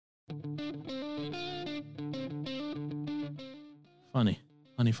Funny.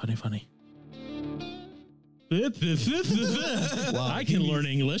 Wow. I can learn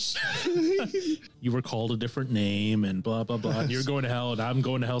English. You were called a different name and blah, blah, blah. And you're going to hell, and I'm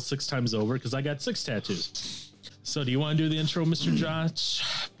going to hell 6 times over because I got 6 tattoos. So do you want to do the intro, Mr.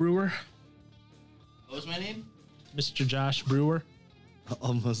 Josh Brewer? What was my name? Mr. Josh Brewer?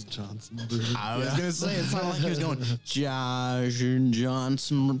 Almost Johnson. I was going to say, it sounded like he was going, Josh and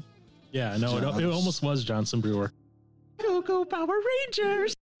Johnson. Yeah, no, it almost was Johnson Brewer. Go Power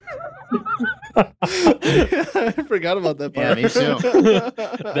Rangers! I forgot about that part. Yeah, me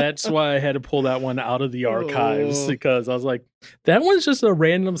too. That's why I had to pull that one out of the archives because I was like, that one's just a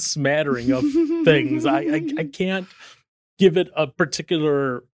random smattering of things. I can't give it a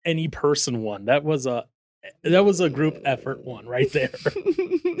particular any person one. That was a group effort one right there.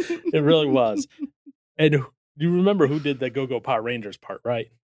 It really was. And you remember who did the Go Power Rangers part,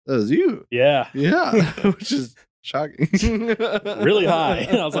 right? That was you. Yeah. Yeah. Which is shocking. Really high.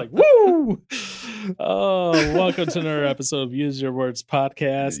 And I was like, woo! Oh, welcome to another episode of Use Your Words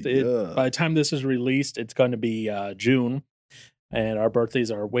podcast. Yeah. By the time this is released, it's going to be June, and our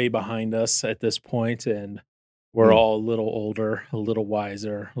birthdays are way behind us at this point, and we're all a little older, a little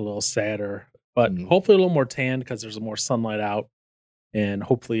wiser, a little sadder, but hopefully a little more tanned because there's more sunlight out, and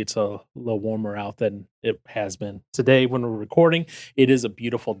hopefully it's a little warmer out than it has been. Today, when we're recording, it is a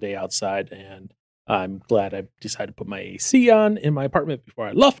beautiful day outside, and I'm glad I decided to put my AC on in my apartment before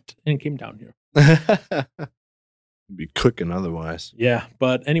I left and came down here. Be cooking otherwise. Yeah,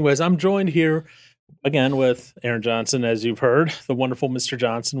 but anyways, I'm joined here again with Aaron Johnson, as you've heard, the wonderful Mr.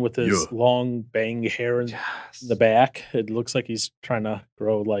 Johnson with his long bang hair in the back. It looks like he's trying to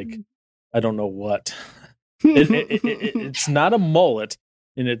grow like, I don't know what. It's not a mullet,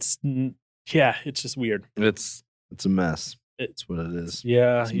 and it's just weird. It's a mess. It's what it is.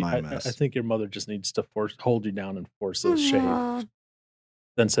 Yeah, It's my mess. I think your mother just needs to hold you down and force a shave,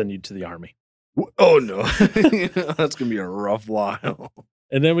 then send you to the army. Oh no. That's gonna be a rough while.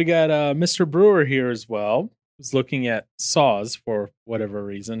 And then we got Mr. Brewer here as well. He's looking at saws for whatever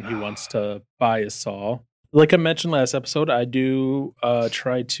reason. He wants to buy a saw. Like I mentioned last episode, I do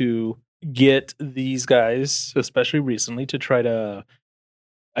try to get these guys, especially recently, to try to,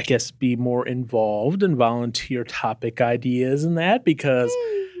 I guess, be more involved and volunteer topic ideas and that, because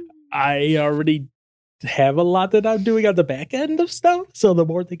I already have a lot that I'm doing on the back end of stuff. So the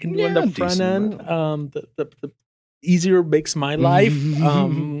more they can do on the front end, the easier it makes my life,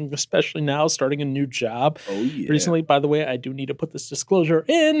 especially now starting a new job. Oh yeah. Recently, by the way, I do need to put this disclosure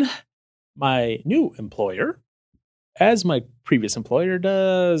in. My new employer, as my previous employer,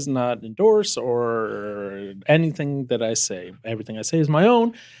 does not endorse or anything that I say. Everything I say is my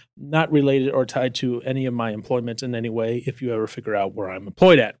own, not related or tied to any of my employment in any way, if you ever figure out where I'm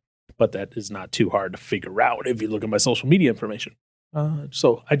employed at. But that is not too hard to figure out if you look at my social media information.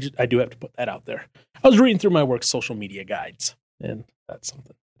 So I do have to put that out there. I was reading through my work social media guides, and that's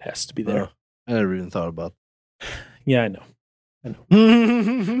something that has to be there. I never even thought about Yeah, I know.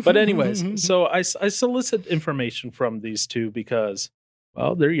 But anyways, so I solicit information from these two because,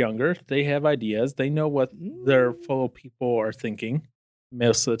 well, they're younger. They have ideas. They know what their fellow people are thinking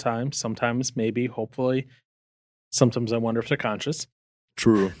most of the time. Sometimes, maybe, hopefully. Sometimes I wonder if they're conscious.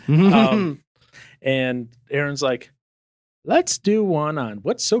 True. And Aaron's like, let's do one on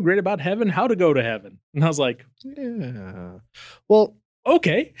what's so great about heaven, how to go to heaven. And I was like, Yeah. Well,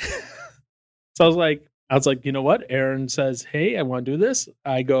 okay. So I was like, you know what? Aaron says, hey, I want to do this.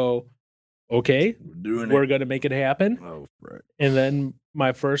 I go, okay, we're going to make it happen. Oh, right. And then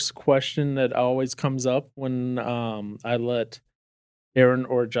my first question that always comes up when I let Aaron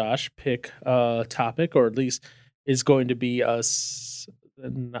or Josh pick a topic, or at least is going to be us,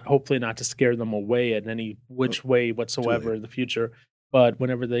 hopefully not to scare them away in any which way whatsoever in the future. But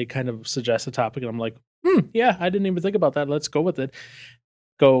whenever they kind of suggest a topic, and I'm like, yeah, I didn't even think about that. Let's go with it.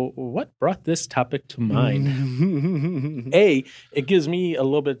 Go, what brought this topic to mind? A, it gives me a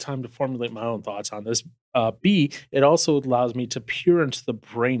little bit of time to formulate my own thoughts on this. B, it also allows me to peer into the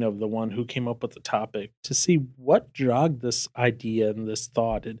brain of the one who came up with the topic to see what jogged this idea and this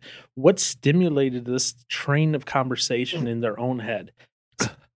thought and what stimulated this train of conversation in their own head.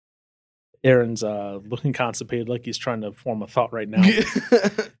 Aaron's looking constipated like he's trying to form a thought right now.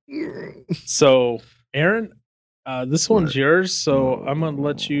 So, Aaron, this one's yours, so I'm going to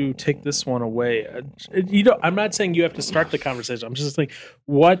let you take this one away. I'm not saying you have to start the conversation. I'm just saying,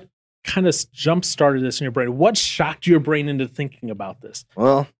 what kind of jump-started this in your brain? What shocked your brain into thinking about this?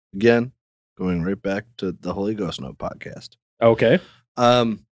 Well, again, going right back to the Holy Ghost Note podcast. Okay.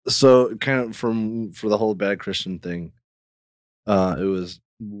 So kind of for the whole bad Christian thing, it was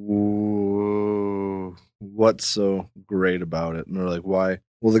what's so great about it? And they're like, why?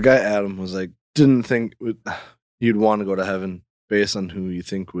 Well, the guy Adam was like, didn't think he'd want to go to heaven based on who he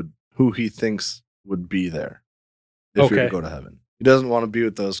thinks would be there if he were to Okay. go to heaven. He doesn't want to be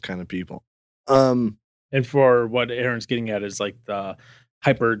with those kind of people. And for what Aaron's getting at is like the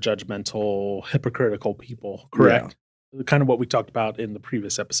hyper judgmental, hypocritical people, correct? Kind of what we talked about in the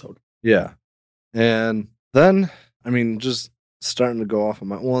previous episode. Yeah. And then, I mean, just starting to go off on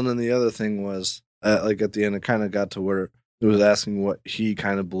my. Well, and then the other thing was, like at the end, it kind of got to where it was asking what he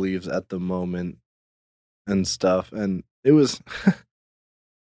kind of believes at the moment and stuff. And it was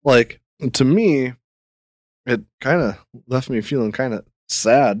like, to me, it kind of left me feeling kind of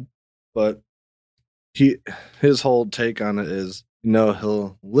sad, but his whole take on it is,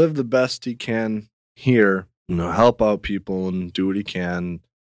 he'll live the best he can here, help out people and do what he can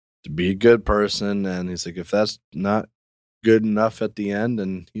to be a good person. And he's like, if that's not good enough at the end,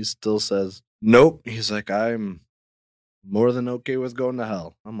 and he still says, nope. He's like, I'm more than okay with going to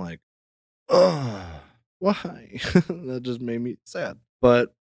hell. I'm like, oh, why? That just made me sad.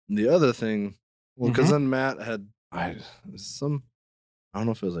 But the other thing, well, because then Matt had I don't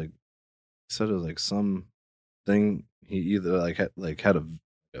know if it was like, he said it was like some thing he either had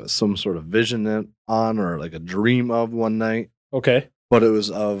some sort of vision on or like a dream of one night. Okay. But it was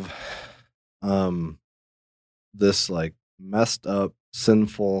of this like messed up,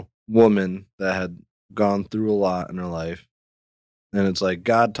 sinful woman that had gone through a lot in her life. And it's like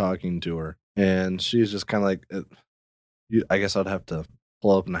God talking to her. And she's just kind of like, I guess I'd have to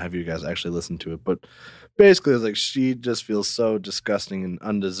pull up and have you guys actually listen to it. But basically, it's like she just feels so disgusting and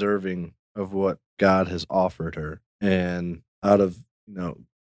undeserving of what God has offered her. And out of,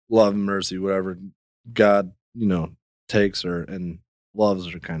 love and mercy, whatever, God, takes her and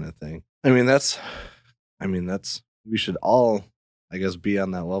loves her kind of thing. That's, we should all, I guess, be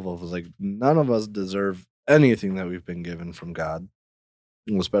on that level of like, none of us deserve anything that we've been given from God,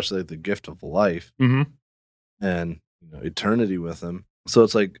 especially the gift of life and, eternity with him. So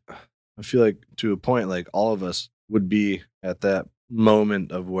it's like, I feel like to a point, like all of us would be at that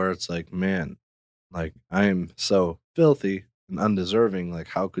moment of where it's like, man, like I am so filthy and undeserving. Like,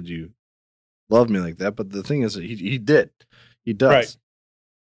 how could you love me like that? But the thing is, he does. Right.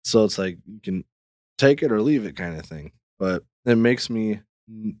 So it's like you can take it or leave it kind of thing. But it makes me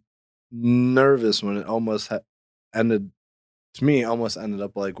nervous when it almost ended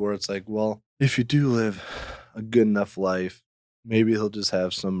up like where it's like, well, if you do live a good enough life, maybe he'll just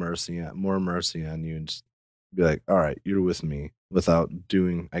have more mercy on you and just be like, all right, you're with me, without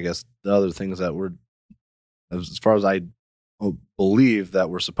doing, I guess, the other things that we're, as far as I believe that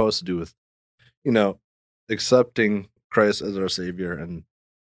we're supposed to do with, accepting Christ as our Savior and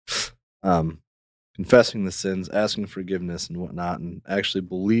confessing the sins, asking forgiveness and whatnot, and actually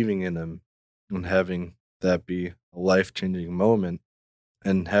believing in him and having that be a life-changing moment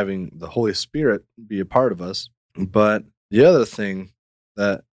and having the Holy Spirit be a part of us. But the other thing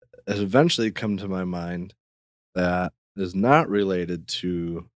that has eventually come to my mind that is not related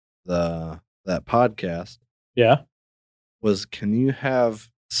to that podcast, was, can you have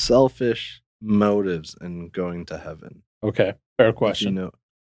selfish motives in going to heaven? Okay, fair question.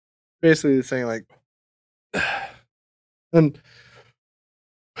 Basically saying like, and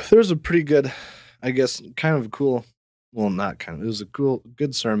there's a pretty good, I guess, kind of cool. Well, not kind of. It was a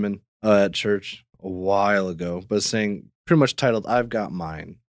good sermon at church a while ago, but saying pretty much titled "I've Got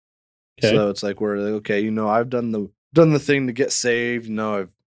Mine." Okay. So it's like we're like, okay, I've done the thing to get saved.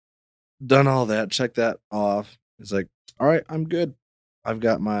 I've done all that. Check that off. It's like, all right, I'm good. I've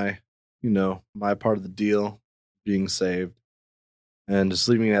got my, my part of the deal, being saved, and just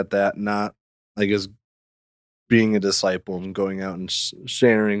leaving it at that. Not, I guess, being a disciple and going out and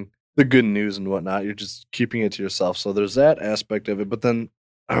sharing the good news and whatnot. You're just keeping it to yourself. So there's that aspect of it. But then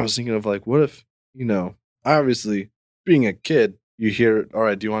I was thinking of like, what if, obviously being a kid, you hear, all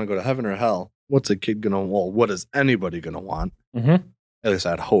right, do you want to go to heaven or hell? What's a kid going to want? What is anybody going to want? At least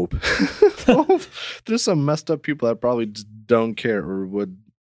I'd hope. There's some messed up people that probably just don't care or would.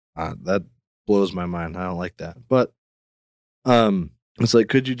 That blows my mind. I don't like that. But it's like,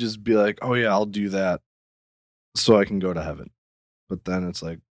 could you just be like, oh yeah, I'll do that so I can go to heaven? But then it's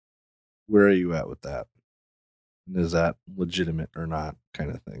like, where are you at with that? And is that legitimate or not,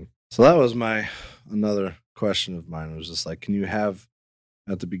 kind of thing? So that was another question of mine. It was just like, can you have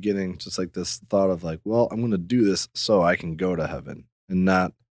at the beginning just like this thought of like, well, I'm going to do this so I can go to heaven,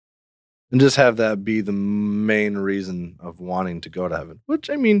 and just have that be the main reason of wanting to go to heaven? Which,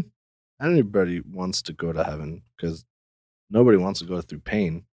 I mean, anybody wants to go to heaven because nobody wants to go through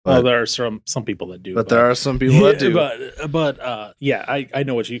pain. But, there are some people that do. But there are some people that do. But yeah, I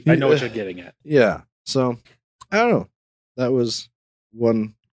know what you're getting at. Yeah. So I don't know. That was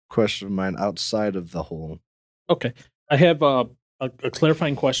one question of mine outside of the whole. Okay. I have a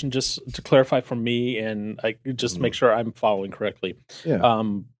clarifying question just to clarify for me and I just make sure I'm following correctly. Yeah.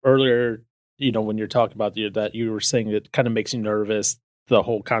 Earlier, when you're talking about that you were saying it kind of makes you nervous, the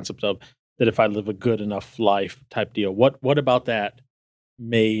whole concept of that if I live a good enough life type deal. What about that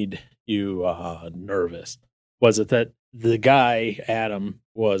made you nervous? Was it that the guy Adam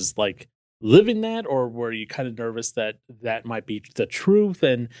was like living that, or were you kind of nervous that that might be the truth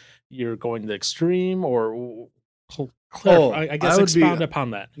and you're going to the extreme, or clarify? I guess expound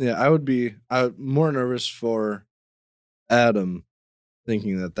upon that. Yeah, I would be more nervous for Adam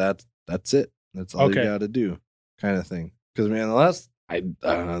thinking that's it. That's all you got to do, kind of thing. Because man, unless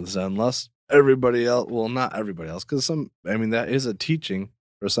everybody else, well, not everybody else, because that is a teaching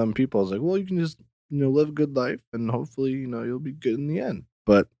for some people. It's like, well, you can just live a good life and hopefully you'll be good in the end.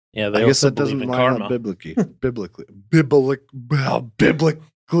 But yeah, I guess that doesn't line up biblically. Biblically.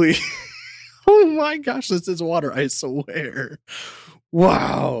 Oh my gosh, this is water, I swear.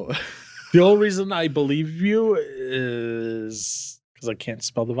 Wow. The only reason I believe you is because I can't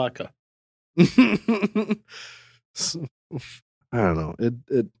spell the vodka. So, I don't know.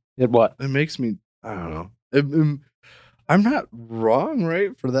 It makes me, I don't know. I'm not wrong,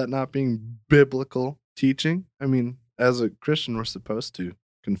 right? For that not being biblical teaching. I mean, as a Christian, we're supposed to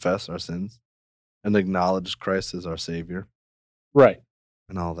confess our sins and acknowledge Christ as our Savior. Right.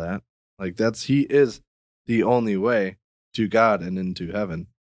 And all that. Like he is the only way to God and into heaven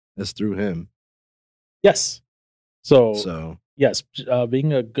is through him. Yes. So yes,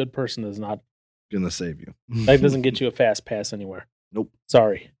 being a good person is not gonna save you. That doesn't get you a fast pass anywhere. Nope.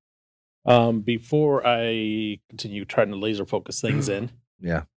 Sorry. Before I continue trying to laser focus things in.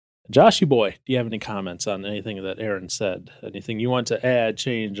 Yeah. Joshy boy, do you have any comments on anything that Aaron said? Anything you want to add,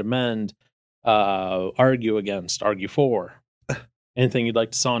 change, amend, argue against, argue for? Anything you'd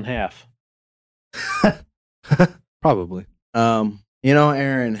like to saw in half? Probably.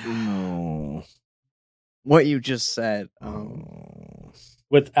 Aaron, what you just said,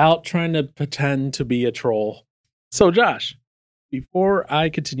 without trying to pretend to be a troll. So, Josh, before I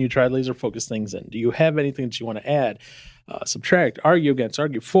continue to try to laser focus things in, do you have anything that you want to add, subtract, argue against,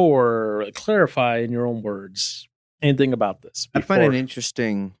 argue for, clarify in your own words? Anything about this? I find it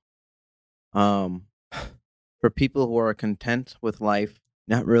interesting for people who are content with life,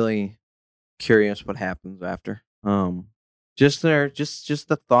 not really curious what happens after. Just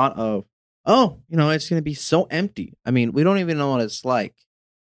the thought of, it's going to be so empty. I mean, we don't even know what it's like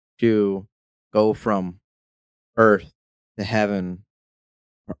to go from earth to heaven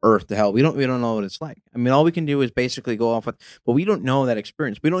or earth to hell. We don't know what it's like. I mean, all we can do is basically go off with, but we don't know that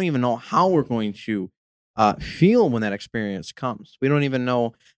experience. We don't even know how we're going to feel when that experience comes. We don't even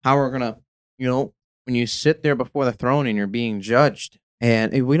know how we're going to, when you sit there before the throne and you're being judged,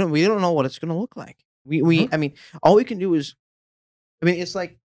 and we don't know what it's going to look like. I mean, all we can do is, it's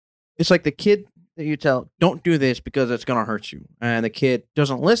like the kid that you tell, don't do this because it's going to hurt you. And the kid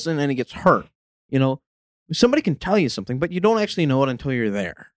doesn't listen and he gets hurt. Somebody can tell you something, but you don't actually know it until you're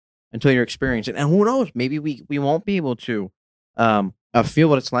there, until you're experiencing it. And who knows, maybe we won't be able to feel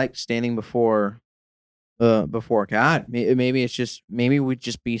what it's like standing before God. Maybe we'd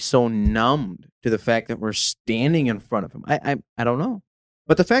just be so numbed to the fact that we're standing in front of him. I don't know.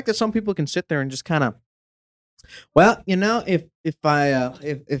 But the fact that some people can sit there and just kind of, well, if I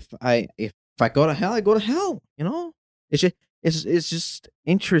go to hell, I go to hell. It's just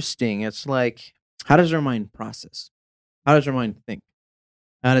interesting. It's like, how does our mind process? How does our mind think?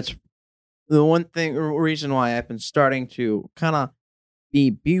 And it's the one reason why I've been starting to kind of be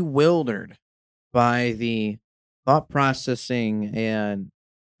bewildered by the thought processing and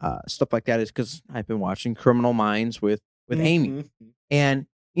stuff like that is because I've been watching Criminal Minds with Amy. And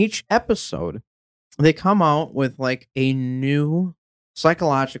each episode, they come out with like a new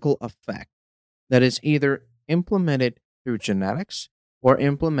psychological effect that is either implemented through genetics or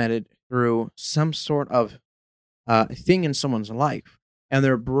implemented through some sort of thing in someone's life. And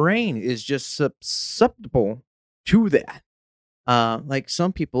their brain is just susceptible to that. Like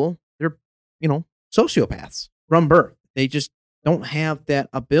some people, they're, sociopaths from birth. They just don't have that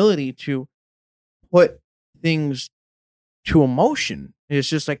ability to put things to emotion. It's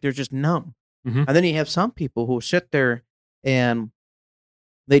just like they're just numb. Mm-hmm. And then you have some people who sit there and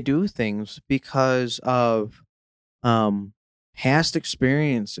they do things because of past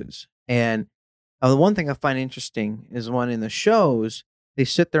experiences. And the one thing I find interesting is when in the shows, they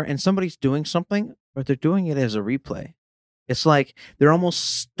sit there and somebody's doing something, but they're doing it as a replay. It's like they're almost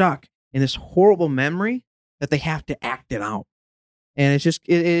stuck in this horrible memory that they have to act it out. and it's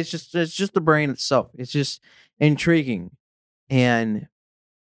just the brain itself. It's just intriguing, and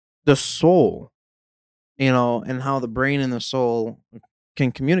the soul, and how the brain and the soul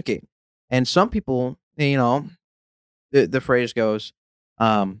can communicate. And some people, the phrase goes,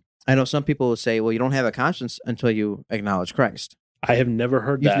 I know some people will say, well, you don't have a conscience until you acknowledge Christ. I have never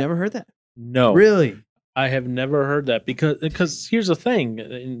heard You've that. never heard that? No. Really? I have never heard that because here's the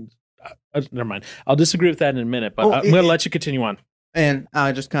thing. Never mind. I'll disagree with that in a minute, but I'm going to let you continue on. And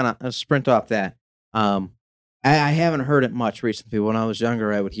I just kind of sprint off that. I haven't heard it much recently. When I was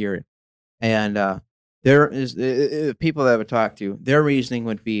younger, I would hear it. And there is people that I would talk to, their reasoning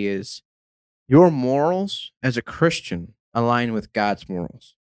would be is your morals as a Christian align with God's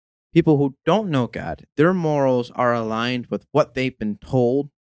morals. People who don't know God, their morals are aligned with what they've been told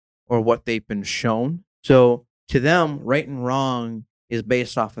or what they've been shown. So to them, right and wrong is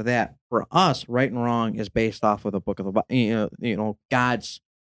based off of that. For us, right and wrong is based off of the book of the Bible, God's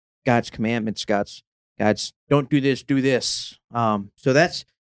commandments, God's don't do this, do this. So that's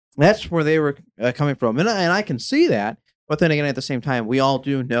where they were coming from, and I can see that. But then again, at the same time, we all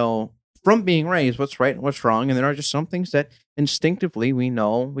do know from being raised what's right and what's wrong, and there are just some things that instinctively we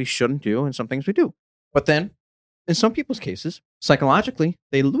know we shouldn't do, and some things we do. But then, in some people's cases, psychologically,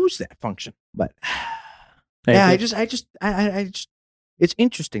 they lose that function. But I just, it's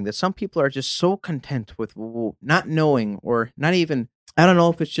interesting that some people are just so content with not knowing, or not even. I don't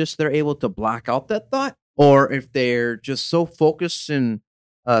know if it's just they're able to block out that thought, or if they're just so focused and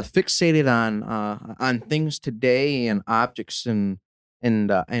fixated on things today and objects and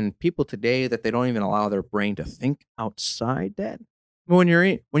people today that they don't even allow their brain to think outside that. When you're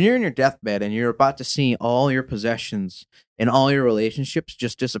in your deathbed and you're about to see all your possessions and all your relationships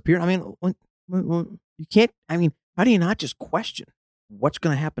just disappear, I mean, when you can't. I mean, how do you not just question what's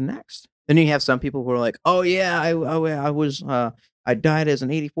going to happen next? Then you have some people who are like, "Oh yeah, I died as an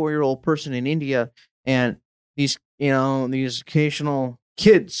 84-year-old person in India, and these occasional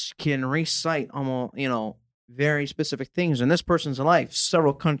kids can recite almost very specific things in this person's life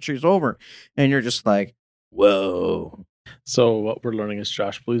several countries over," and you're just like, "Whoa." So what we're learning is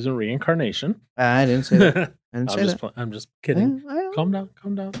Josh believes in reincarnation. I didn't say that. I didn't say that. I'm just kidding. Calm down.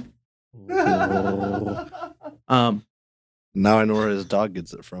 Now I know where his dog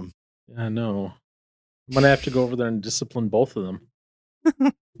gets it from. I know. I'm gonna have to go over there and discipline both of them.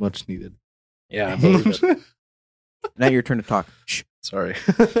 Much needed. Yeah, I believe it. Now your turn to talk. Shh. Sorry.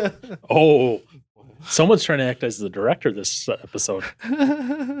 Oh, someone's trying to act as the director this episode.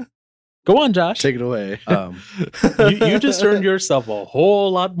 Go on, Josh. Take it away. You just earned yourself a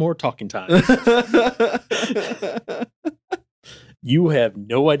whole lot more talking time. You have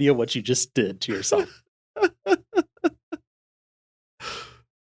no idea what you just did to yourself.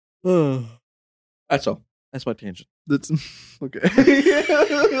 That's all. That's my tangent. That's okay.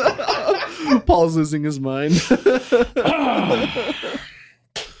 Paul's losing his mind.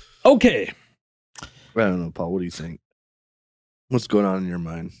 Okay. I don't know, Paul. What do you think? What's going on in your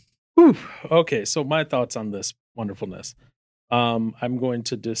mind? Whew. Okay, so my thoughts on this wonderfulness. I'm going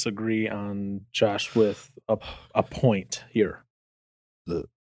to disagree on Josh with a point here.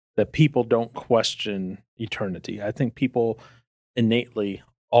 That people don't question eternity. I think people innately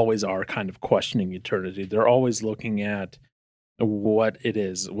always are kind of questioning eternity. They're always looking at what it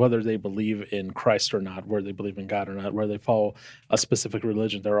is, whether they believe in Christ or not, whether they believe in God or not, whether they follow a specific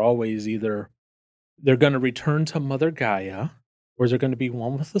religion. They're always either they're going to return to Mother Gaia, or they're going to be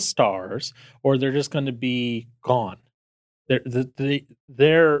one with the stars, or they're just going to be gone.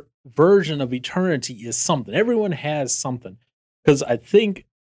 Their version of eternity is something. Everyone has something. Because I think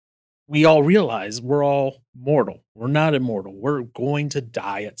we all realize we're all mortal. We're not immortal. We're going to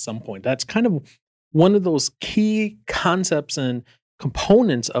die at some point. That's kind of one of those key concepts and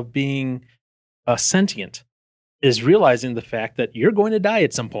components of being sentient, is realizing the fact that you're going to die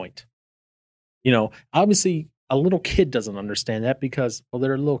at some point. Obviously, a little kid doesn't understand that because, well,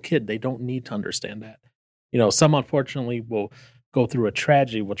 they're a little kid. They don't need to understand that. Some unfortunately will go through a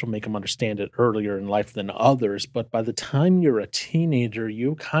tragedy, which will make them understand it earlier in life than others. But by the time you're a teenager,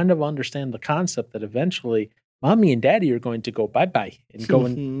 you kind of understand the concept that eventually mommy and daddy are going to go bye-bye and go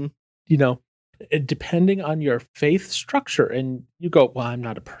and, depending on your faith structure. And you go, well, I'm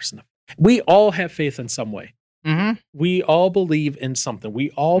not a person. We all have faith in some way. Mm-hmm. We all believe in something. We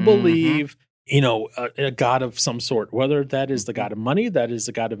all believe a God of some sort, whether that is the God of money, that is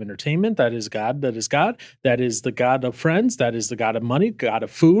the God of entertainment, that is God, that is the God of friends, that is the God of money, God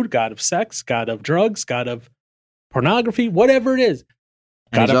of food, God of sex, God of drugs, God of pornography, whatever it is,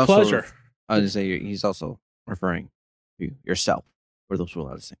 God of pleasure. I would say he's also referring to yourself, or those two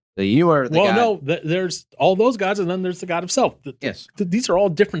are the same? So you are the God. No, there's all those gods, and then there's the God of self. Yes. These are all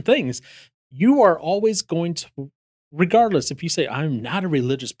different things. You are always going to, regardless if you say, I'm not a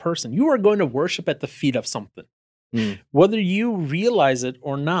religious person, you are going to worship at the feet of something. Whether you realize it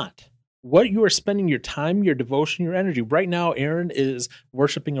or not. What you are spending your time, your devotion, your energy. Right now, Aaron is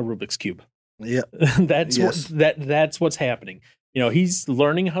worshiping a Rubik's Cube. Yeah. That's what's happening. He's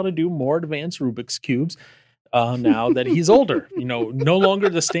learning how to do more advanced Rubik's Cubes now that he's older. No longer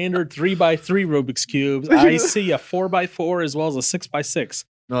the standard 3x3 Rubik's Cubes. I see a 4x4 as well as a 6x6.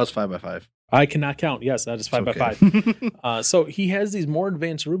 No, it's 5x5. I cannot count. Yes, that is 5x5. So he has these more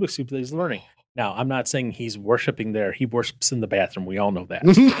advanced Rubik's Cubes that he's learning. Now, I'm not saying he's worshiping there. He worships in the bathroom. We all know that.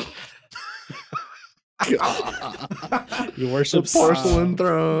 He worships the porcelain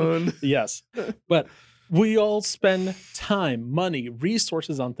throne. Yes. But we all spend time, money,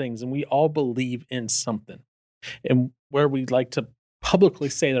 resources on things, and we all believe in something. And where we like to publicly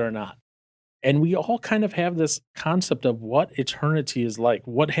say that or not. And we all kind of have this concept of what eternity is like,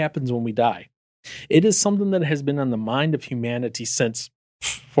 what happens when we die. It is something that has been on the mind of humanity since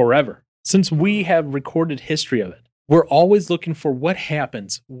forever, since we have recorded history of it. We're always looking for what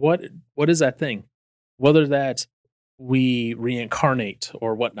happens. What is that thing? Whether that's we reincarnate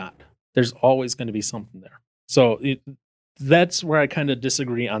or whatnot, there's always going to be something there. So that's where I kind of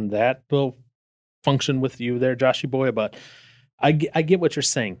disagree on that little function with you there, Joshy boy. But I get what you're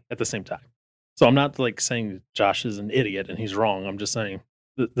saying at the same time. So I'm not like saying Josh is an idiot and he's wrong. I'm just saying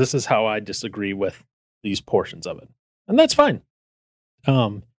this is how I disagree with these portions of it. And that's fine.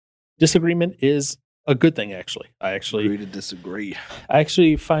 Disagreement is a good thing, actually. I Agree to disagree. I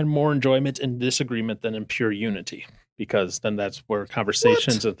actually find more enjoyment in disagreement than in pure unity, because then that's where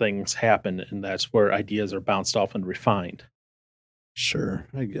conversations and things happen, and that's where ideas are bounced off and refined. Sure,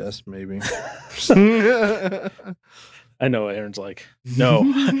 I guess, maybe. I know Aaron's like, no,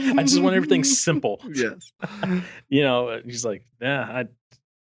 I just want everything simple. Yes. He's like, yeah,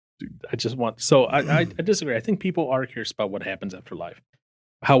 I just want. So I disagree. I think people are curious about what happens after life.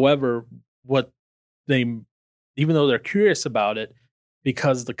 However, even though they're curious about it,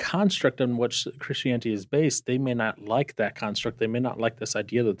 because the construct on which Christianity is based, they may not like that construct. They may not like this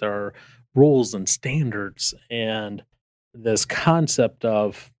idea that there are rules and standards and this concept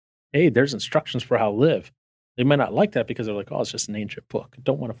of, hey, there's instructions for how to live. They might not like that because they're like, oh, it's just an ancient book. I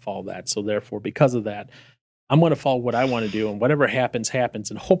don't want to follow that. So therefore, because of that, I'm going to follow what I want to do, and whatever happens, happens.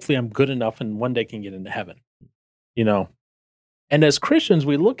 And hopefully I'm good enough and one day can get into heaven, And as Christians,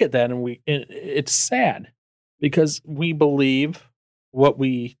 we look at that and it's sad because we believe what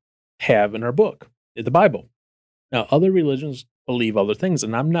we have in our book, the Bible. Now, other religions believe other things,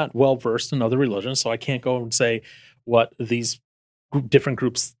 and I'm not well versed in other religions, so I can't go and say what these different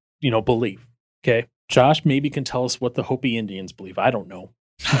groups, believe. Okay, Josh maybe can tell us what the Hopi Indians believe. I don't know.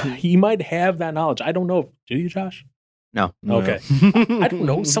 He might have that knowledge. I don't know. Do you, Josh? No. Okay. I don't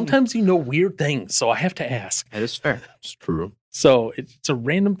know. Sometimes weird things, so I have to ask. That is fair. It's true. So it's a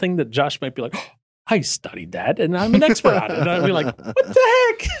random thing that Josh might be like, oh, I studied that and I'm an expert on it. And I'd be like, what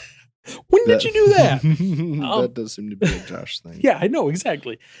the heck? When did you do that? That does seem to be a Josh thing. Yeah, I know,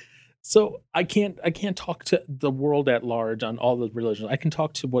 exactly. So I can't talk to the world at large on all the religions. I can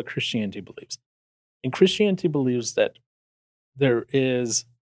talk to what Christianity believes. And Christianity believes that there is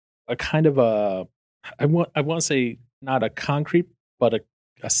a kind of I want to say not a concrete, but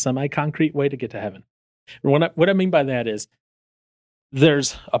a semi-concrete way to get to heaven. And what I mean by that is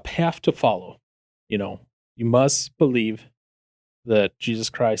there's a path to follow. You must believe that Jesus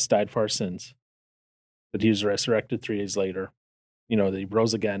Christ died for our sins, that he was resurrected 3 days later, that he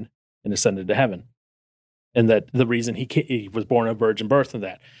rose again and ascended to heaven. And that the reason he was born of virgin birth and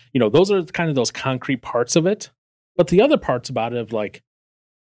that, those are kind of those concrete parts of it. But the other parts about it of like,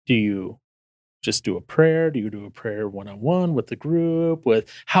 do you just do a prayer? Do you do a prayer one-on-one with the group? With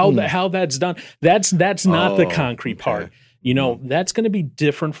how that's done? That's not the concrete part. That's going to be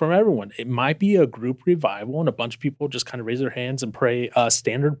different from everyone. It might be a group revival and a bunch of people just kind of raise their hands and pray a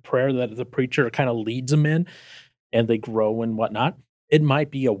standard prayer that the preacher kind of leads them in and they grow and whatnot. It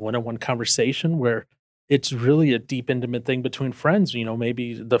might be a one-on-one conversation where it's really a deep, intimate thing between friends.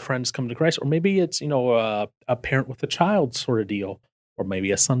 Maybe the friends come to Christ, or maybe it's, a parent with a child sort of deal, or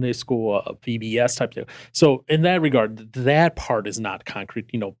maybe a Sunday school, a VBS type deal. So in that regard, that part is not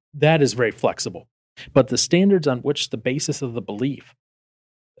concrete. That is very flexible. But the standards on which the basis of the belief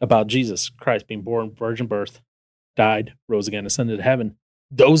about Jesus Christ being born, virgin birth, died, rose again, ascended to heaven,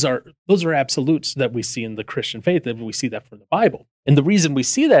 those are absolutes that we see in the Christian faith, and we see that from the Bible. And the reason we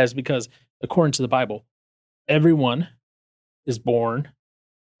see that is because, according to the Bible, everyone is born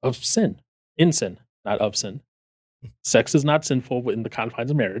of sin, in sin, not of sin. Sex is not sinful in the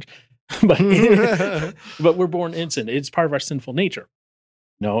confines of marriage, but but we're born in sin. It's part of our sinful nature.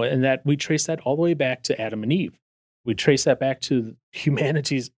 No, and that we trace that all the way back to Adam and Eve. We trace that back to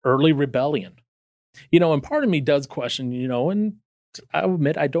humanity's early rebellion. And part of me does question, and I'll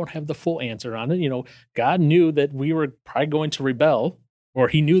admit I don't have the full answer on it. God knew that we were probably going to rebel, or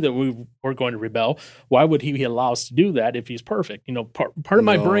he knew that we were going to rebel. Why would he allow us to do that if he's perfect? Part of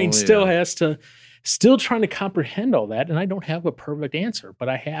my brain still still trying to comprehend all that. And I don't have a perfect answer, but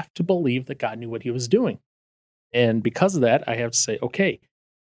I have to believe that God knew what he was doing. And because of that, I have to say, okay,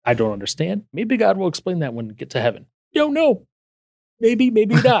 I don't understand. Maybe God will explain that when we get to heaven. Don't know. Maybe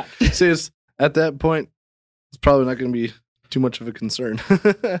not. See, at that point, it's probably not going to be too much of a concern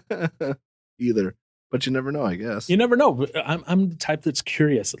either. But you never know, I guess. You never know. I'm the type that's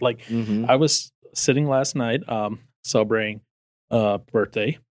curious. Like, I was sitting last night celebrating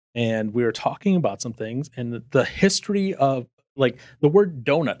birthday, and we were talking about some things, and the history of, like, the word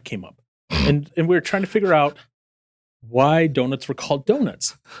donut came up. And we were trying to figure out why donuts were called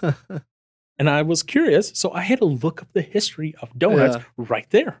donuts. And I was curious, so I had to look up the history of donuts right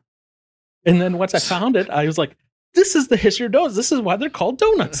there. And then once I found it, I was like, this is the history of donuts. This is why they're called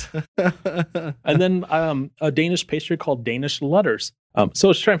donuts. And then a Danish pastry called Danish letters. So I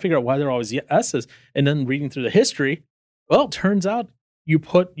was trying to figure out why they're always S's. And then reading through the history, well, it turns out you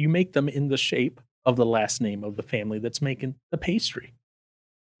make them in the shape of the last name of the family that's making the pastry.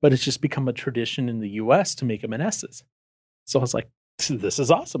 But it's just become a tradition in the U.S. to make them in S's. So I was like, this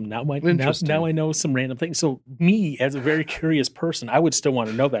is awesome. Now I know some random things. So me, as a very curious person, I would still want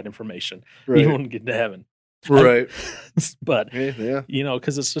to know that information. Right. Even when we get to heaven. Right. But,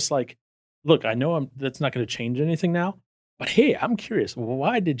 because it's just like, look, I know that's not going to change anything now. But hey, I'm curious.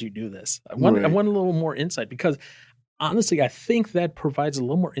 Why did you do this? I want a little more insight, because honestly, I think that provides a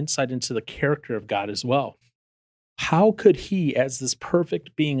little more insight into the character of God as well. How could he, as this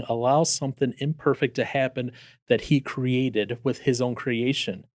perfect being, allow something imperfect to happen that he created with his own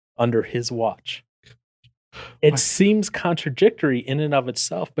creation under his watch? It seems contradictory in and of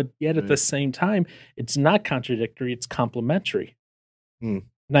itself, but yet at the same time, it's not contradictory, it's complementary. And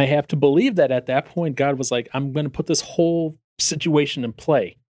I have to believe that at that point, God was like, I'm going to put this whole situation in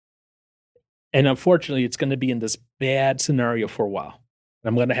play. And unfortunately, it's going to be in this bad scenario for a while. And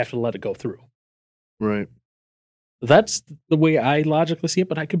I'm going to have to let it go through. Right. That's the way I logically see it,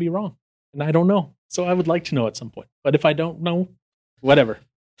 but I could be wrong. And I don't know. So I would like to know at some point. But if I don't know, whatever.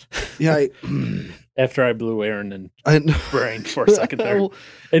 Yeah. After I blew Aaron and brain for a second there.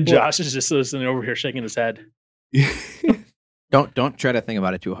 And Josh is just listening over here shaking his head. Don't try to think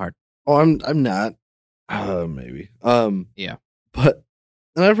about it too hard. Oh, I'm not. Maybe. Yeah. But,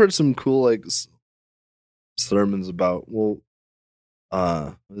 and I've heard some cool, like, sermons about,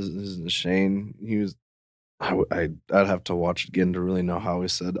 isn't Shane? He was, I'd have to watch it again to really know how he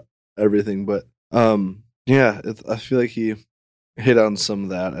said everything. But, I feel like he hit on some of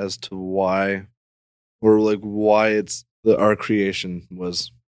that as to why it's our creation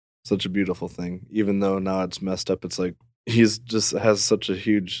was such a beautiful thing, even though now it's messed up. It's like he's just has such a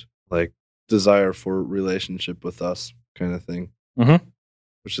huge, like, desire for relationship with us, kind of thing,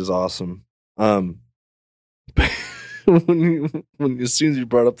 which is awesome. When as soon as you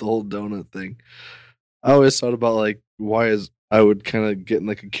brought up the whole donut thing, I always thought about, like, I would kind of get in,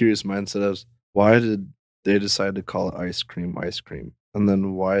 like, a curious mindset of why did they decide to call it ice cream, and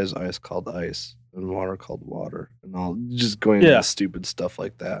then why is ice called ice and water called water, and all just going into stupid stuff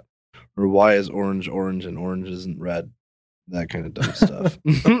like that, or why is orange and orange isn't red, that kind of dumb stuff.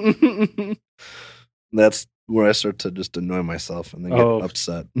 That's where I start to just annoy myself and then get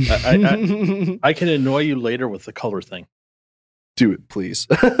upset. I can annoy you later with the color thing. Do it, please.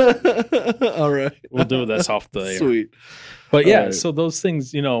 All right. We'll do this off the air. Sweet. But so those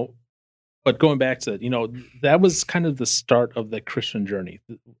things, but going back to, that was kind of the start of the Christian journey.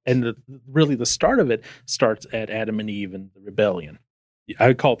 And really the start of it starts at Adam and Eve and the rebellion. I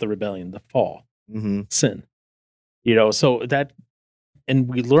would call it the rebellion, the fall, sin. So that, and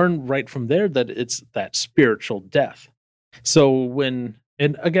we learn right from there that it's that spiritual death. So and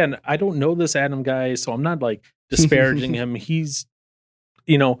again, I don't know this Adam guy, so I'm not, like, disparaging him. He's,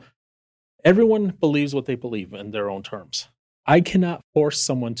 everyone believes what they believe in their own terms. I cannot force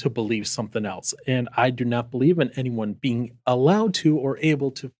someone to believe something else. And I do not believe in anyone being allowed to or able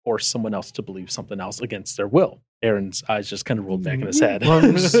to force someone else to believe something else against their will. Aaron's eyes just kind of rolled back in his head.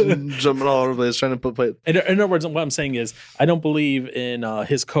 I'm just jumping all over the place, trying to put. In other words, what I'm saying is, I don't believe in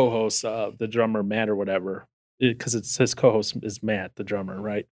his co-host, the drummer Matt or whatever, because it's his co-host is Matt, the drummer,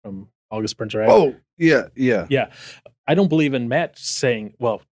 right, from August Burns Red. Oh, yeah. I don't believe in Matt saying,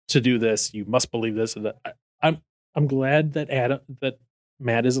 "Well, to do this, you must believe this." And that. I'm glad that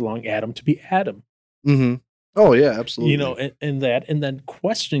Matt is allowing Adam to be Adam. Mm-hmm. Oh yeah, absolutely. You know, and then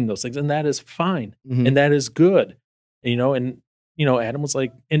questioning those things, and that is fine, Mhm. and that is good. You know, and Adam was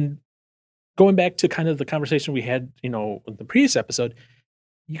like, and going back to kind of the conversation we had, in the previous episode,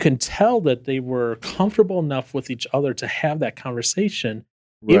 you can tell that they were comfortable enough with each other to have that conversation,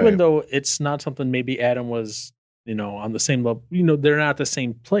 even Right. though it's not something maybe Adam was, on the same level. They're not the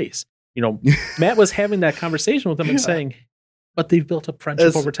same place. Matt was having that conversation with them and Yeah. saying, but they've built up friendship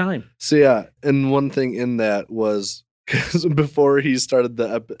As- over time. So yeah, and one thing in that was because before he started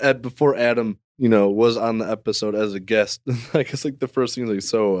before Adam, was on the episode as a guest, I guess like the first thing is like,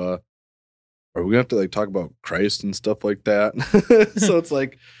 so are we gonna have to like talk about Christ and stuff like that? So it's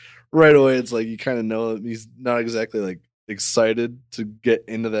like right away, it's like you kind of know that he's not exactly like excited to get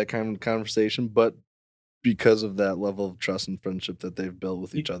into that kind of conversation, but because of that level of trust and friendship that they've built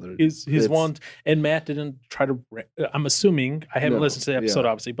with each other, He's it's- one, and Matt didn't try to. I'm assuming I haven't No, listened to the episode,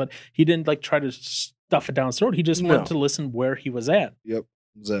 yeah. obviously, but he didn't like try to stuff it down his throat. He just No. wanted to listen where he was at. Yep,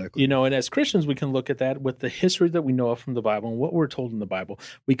 exactly. And as Christians, we can look at that with the history that we know of from the Bible and what we're told in the Bible.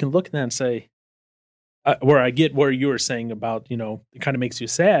 We can look at that and say, where I get where you were saying about, it kind of makes you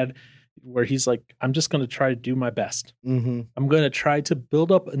sad, where he's like, I'm just going to try to do my best. Mm-hmm. I'm going to try to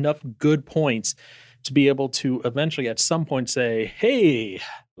build up enough good points to be able to eventually at some point say, hey,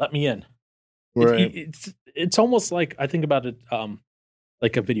 let me in. Right. It's almost like, I think about it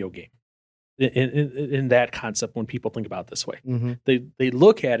like a video game in that concept when people think about it this way. Mm-hmm. They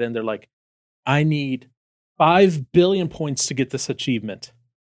look at it and they're like, I need 5 billion points to get this achievement.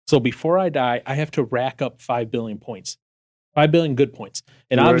 So before I die, I have to rack up 5 billion points, 5 billion good points.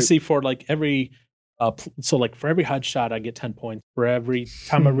 And Right. obviously for like every, so like for every headshot, I get 10 points. For every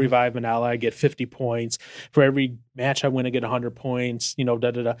time I revive an ally, I get 50 points. For every match I win, I get 100 points,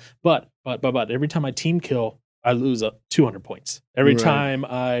 But every time I team kill, I lose 200 points. Every Right. time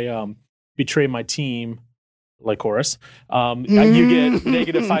I betray my team, like Horus, you get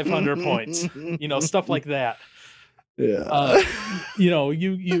negative 500 points, stuff like that. Yeah.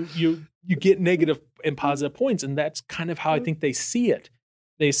 You get negative and positive points, and that's kind of how I think they see it.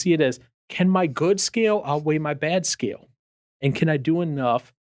 They see it as, can my good scale outweigh my bad scale, and can I do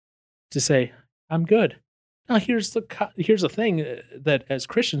enough to say I'm good? Now here's the thing that as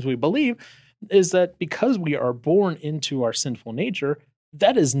Christians we believe is that because we are born into our sinful nature,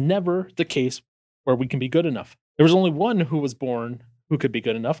 that is never the case where we can be good enough. There was only one who was born who could be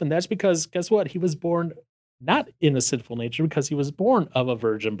good enough, and that's because guess what? He was born not in a sinful nature because he was born of a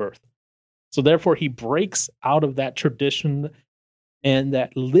virgin birth. So therefore he breaks out of that tradition and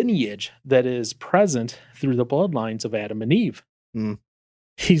that lineage that is present through the bloodlines of Adam and Eve. Hmm.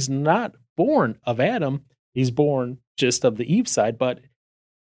 He's not born of Adam. He's born just of the Eve side, but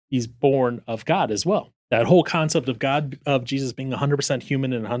he's born of God as well. That whole concept of God, of Jesus being 100%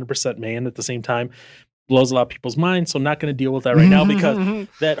 human and 100% man at the same time, blows a lot of people's minds. So I'm not going to deal with that right now because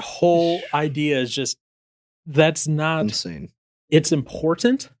that whole idea is just, that's not, insane. it's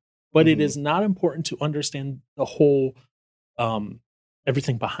important, but it Mhm. is not important to understand the whole,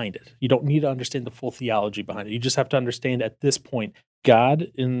 everything behind it. You don't need to understand the full theology behind it. You just have to understand at this point,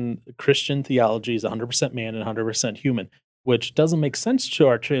 God in Christian theology is 100% man and 100% human, which doesn't make sense to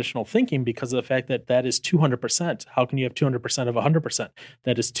our traditional thinking because of the fact that that is 200%. How can you have 200% of 100%?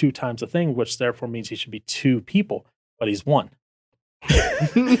 That is 2 times a thing, which therefore means he should be 2 people, but he's 1.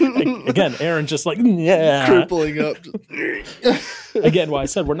 Again, Aaron just like, yeah. Crippling up. Again, why I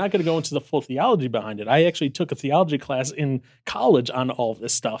said we're not going to go into the full theology behind it. I actually took a theology class in college on all of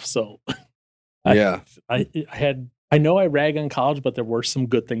this stuff. So Yeah. I know I rag on college, but there were some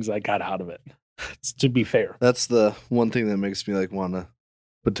good things I got out of it. To be fair. That's the one thing that makes me like want to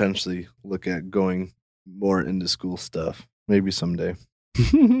potentially look at going more into school stuff. Maybe someday.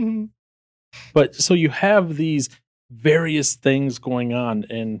 But so you have these various things going on.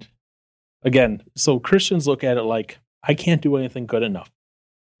 And again, so Christians look at it like, I can't do anything good enough.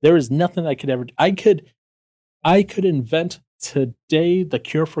 There is nothing I could ever do. I could invent today the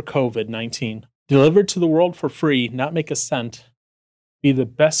cure for COVID-19, deliver it to the world for free, not make a cent, be the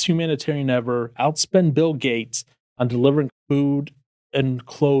best humanitarian ever, outspend Bill Gates on delivering food and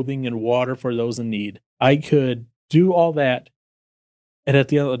clothing and water for those in need. I could do all that. And at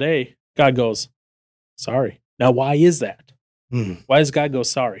the end of the day, God goes, sorry. Now, why is that? Hmm. Why does God go,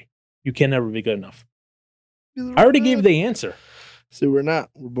 sorry? You can never be good enough. I already gave the answer. So we're not.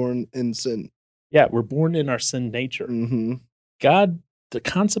 We're born in sin. Yeah, we're born in our sin nature. Mm-hmm. God, the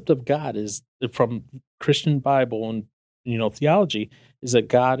concept of God is from Christian Bible and theology is that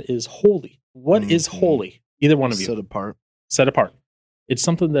God is holy. What is Mhm. holy? Either one of you. Set apart. Set apart. It's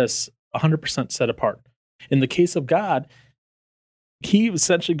something that's 100% set apart. In the case of God, he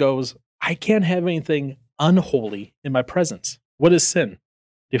essentially goes, I can't have anything unholy in my presence. What is sin?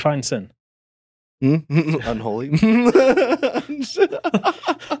 Define sin. Unholy.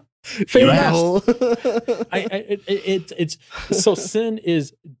 Fair enough. Evil. It's so sin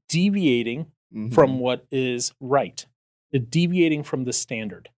is deviating from what is right. It's deviating from the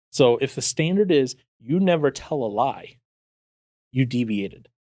standard. So if the standard is you never tell a lie, you deviated.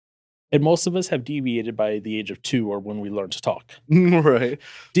 And most of us have deviated by the age of 2 or when we learn to talk. Right.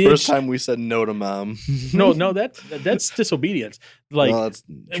 First time we said no to mom. No, that's disobedience. Like Well, that's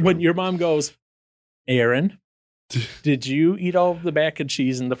true. when your mom goes, Aaron, did you eat all of the mac and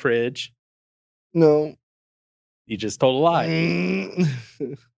cheese in the fridge? No. You just told a lie.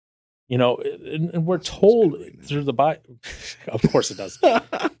 You know, and we're told through the Bible, of course it does.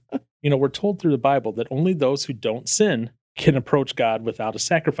 You know, we're told through the Bible that only those who don't sin can approach God without a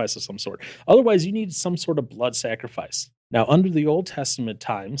sacrifice of some sort. Otherwise, you need some sort of blood sacrifice. Now, under the Old Testament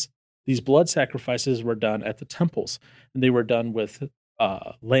times, these blood sacrifices were done at the temples, and they were done with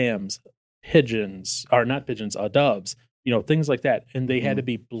lambs, pigeons, or not pigeons, doves, you know, things like that. And they had to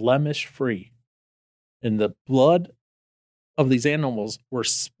be blemish free. And the blood of these animals were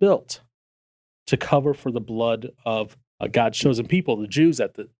spilt to cover for the blood of God's chosen people, the Jews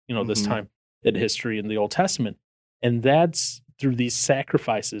at the, you know, this time in history in the Old Testament. And that's through these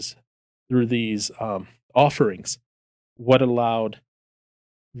sacrifices, through these offerings, what allowed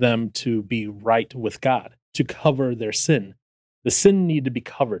them to be right with God, to cover their sin. The sin needed to be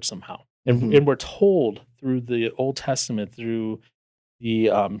covered somehow. And we're told through the Old Testament, through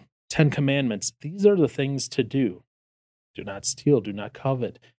the 10 Commandments, these are the things to do. Do not steal, do not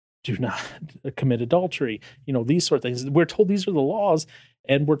covet, do not commit adultery. You know, these sort of things. We're told these are the laws,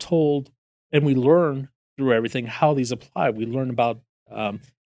 and we're told, and we learn through everything how these apply. We learn about,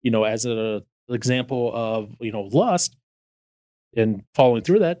 you know, as an example of, you know, lust, and following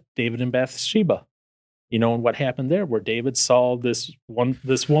through that, David and Bathsheba. You know, and what happened there, where David saw this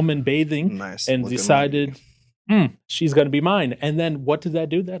woman bathing and decided, she's going to be mine. And then what did that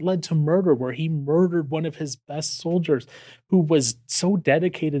do? That led to murder, where he murdered one of his best soldiers who was so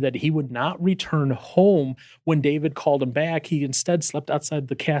dedicated that he would not return home when David called him back. He instead slept outside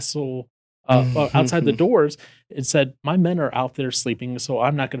the castle, outside the doors, and said, my men are out there sleeping, so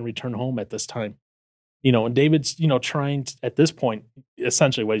I'm not going to return home at this time. You know, and David's, you know, trying to, at this point,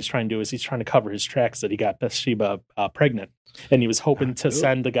 essentially what he's trying to do is he's trying to cover his tracks that he got Bathsheba pregnant. And he was hoping to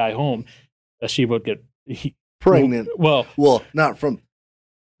send the guy home. Bathsheba would get pregnant. Well, not from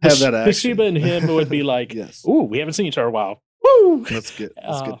have that action. Bathsheba and him would be like, yes. Ooh, we haven't seen each other in a while. Woo! Let's get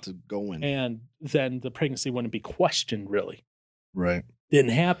to going. And then the pregnancy wouldn't be questioned, really. Right.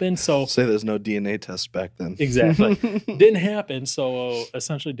 Didn't happen. So say there's no DNA test back then. Exactly. Didn't happen. So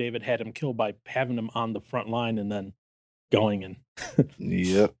essentially David had him killed by having him on the front line and then going and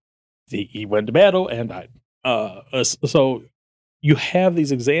yep. He went to battle and died. So you have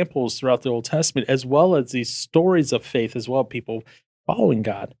these examples throughout the Old Testament, as well as these stories of faith as well, people following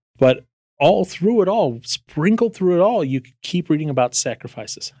God. But all through it all, sprinkled through it all, you keep reading about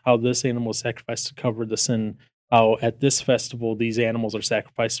sacrifices, how this animal was sacrificed to cover the sin, how at this festival, these animals are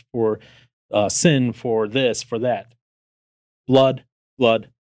sacrificed for sin, for this, for that. Blood, blood,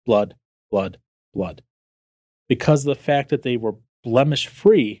 blood, blood, blood. Because of the fact that they were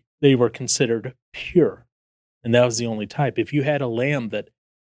blemish-free, they were considered pure. And that was the only type. If you had a lamb that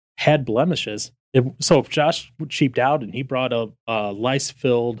had blemishes, so if Josh cheaped out and he brought a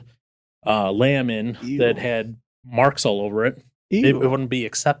lice-filled lamb in that had marks all over it, it wouldn't be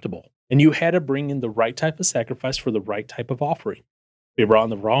acceptable. And you had to bring in the right type of sacrifice for the right type of offering. If you brought in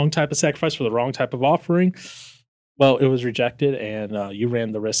the wrong type of sacrifice for the wrong type of offering, well, it was rejected, and you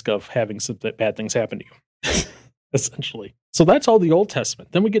ran the risk of having some bad things happen to you, essentially. So that's all the Old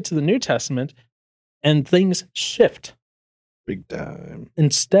Testament. Then we get to the New Testament, and things shift. Big time.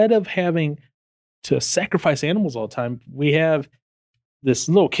 Instead of having to sacrifice animals all the time, we have this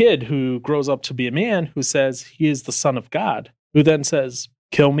little kid who grows up to be a man who says he is the Son of God, who then says,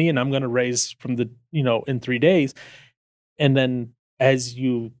 kill me and I'm going to raise from the, in 3 days. And then as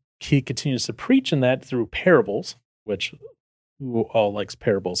he continues to preach in that through parables, which who all likes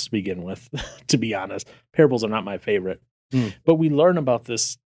parables to begin with, to be honest, parables are not my favorite, but we learn about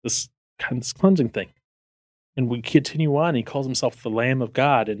this kind of cleansing thing. And we continue on. He calls himself the Lamb of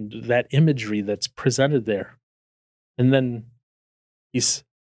God, and that imagery that's presented there. And then he's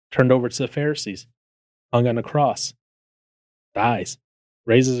turned over to the Pharisees, hung on a cross, dies,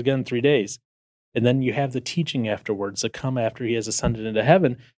 raises again in 3 days. And then you have the teaching afterwards that come after he has ascended into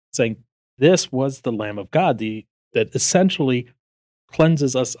heaven, saying this was the Lamb of God, that essentially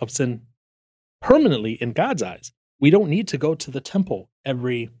cleanses us of sin permanently in God's eyes. We don't need to go to the temple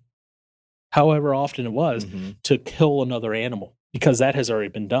every however often it was Mhm. to kill another animal, because that has already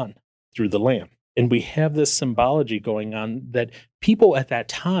been done through the lamb. And we have this symbology going on that people at that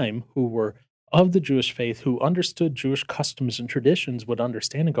time who were of the Jewish faith, who understood Jewish customs and traditions, would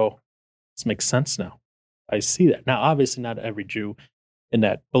understand and go, this makes sense now. I see that. Now, obviously, not every Jew in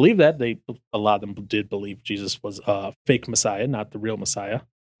that believe that. A lot of them did believe Jesus was a fake Messiah, not the real Messiah.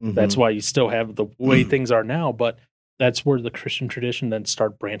 That's Mhm. why you still have the way things are now, but that's where the Christian tradition then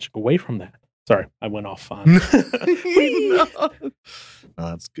start branching away from that. Sorry, I went off on. No. Oh,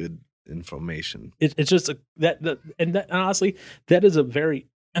 that's good information. It's just and honestly, that is a very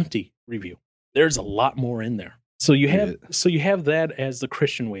empty review. There's a lot more in there. So you have that as the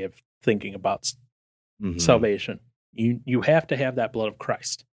Christian way of thinking about Mhm. salvation. You have to have that blood of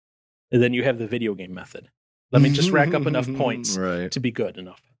Christ, and then you have the video game method. Let me just rack up enough points Right. to be good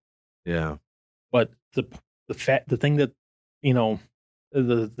enough. Yeah. But the thing that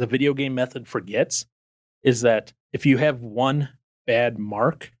the video game method forgets is that if you have one bad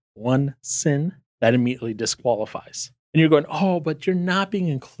mark, one sin, that immediately disqualifies. And you're going, oh, but you're not being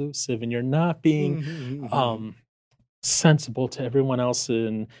inclusive, and you're not being sensible to everyone else,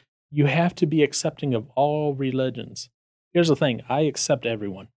 and you have to be accepting of all religions. Here's the thing: I accept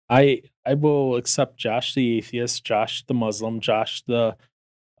everyone. I will accept Josh the atheist, Josh the Muslim, Josh the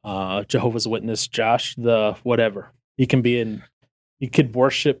Jehovah's Witness, Josh the whatever. He could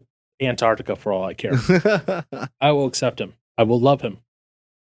worship Antarctica for all I care. I will accept him. I will love him.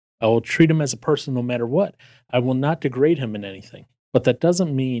 I will treat him as a person no matter what. I will not degrade him in anything. But that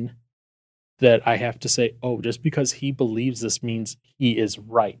doesn't mean that I have to say, oh, just because he believes this means he is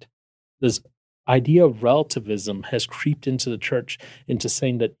right. This idea of relativism has creeped into the church, into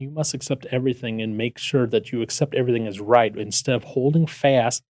saying that you must accept everything and make sure that you accept everything as right instead of holding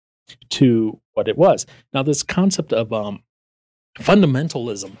fast to what it was. Now, this concept of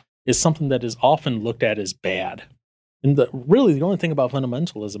fundamentalism is something that is often looked at as bad. And really, the only thing about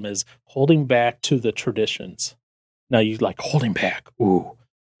fundamentalism is holding back to the traditions. Now, you like holding back. Ooh,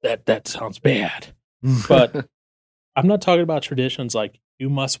 that sounds bad. But I'm not talking about traditions like you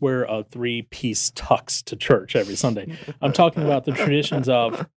must wear a 3-piece tux to church every Sunday. I'm talking about the traditions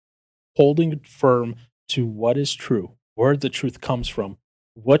of holding firm to what is true, where the truth comes from,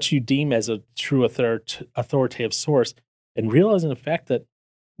 what you deem as a true authoritative source, and realizing the fact that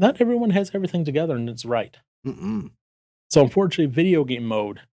not everyone has everything together and it's right. Mm-mm. So unfortunately, video game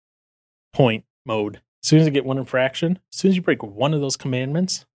mode, as soon as you get one infraction, as soon as you break one of those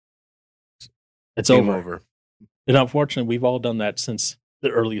commandments, it's Game over. And unfortunately, we've all done that since the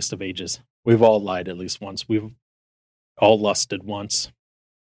earliest of ages. We've all lied at least once. We've all lusted once.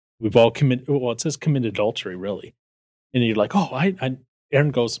 We've all committed, well, it says committed adultery, really. And you're like, oh,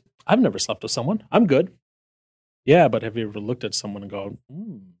 Aaron goes, I've never slept with someone. I'm good. Yeah, but have you ever looked at someone and go,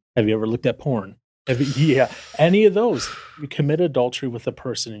 have you ever looked at porn? Any of those. You commit adultery with a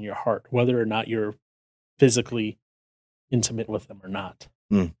person in your heart, whether or not you're physically intimate with them or not.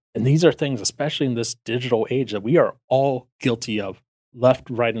 Mm. And these are things, especially in this digital age, that we are all guilty of, left,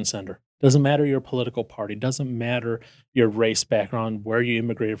 right, and center. Doesn't matter your political party, doesn't matter your race background, where you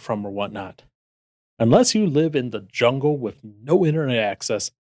immigrated from or whatnot. Unless you live in the jungle with no internet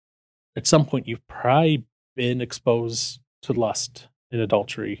access, at some point you've probably been exposed to lust and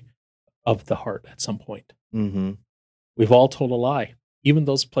adultery of the heart at some point. Mm-hmm. We've all told a lie. Even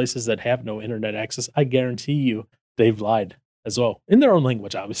those places that have no internet access, I guarantee you they've lied as well. In their own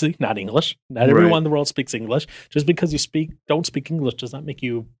language, obviously, not English. Not everyone in the world speaks English. Just because you don't speak English does not make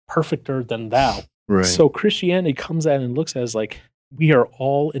you perfecter than thou. Right. So Christianity comes at and looks at it as like, we are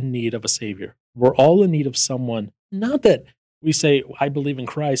all in need of a savior. We're all in need of someone. Not that we say, I believe in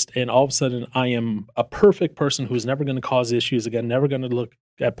Christ, and all of a sudden I am a perfect person who's never going to cause issues again, never going to look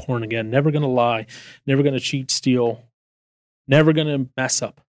at porn again, never going to lie, never going to cheat, steal, never going to mess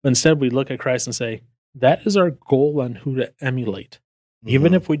up. But instead, we look at Christ and say, that is our goal on who to emulate,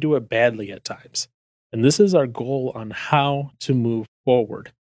 even if we do it badly at times. And this is our goal on how to move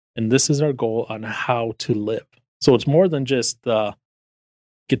forward. And this is our goal on how to live. So it's more than just the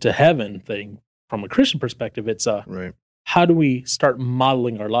get to heaven thing from a Christian perspective. It's right. How do we start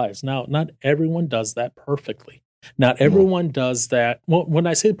modeling our lives? Now, not everyone does that perfectly. Not everyone does that. Well, when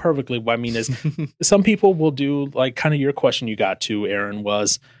I say perfectly, what I mean is some people will do, like kind of your question you got to, Aaron,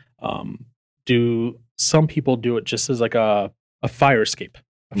 was do some people do it just as like a fire escape,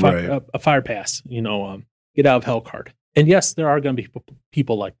 a fire pass, get out of hell card. And yes, there are going to be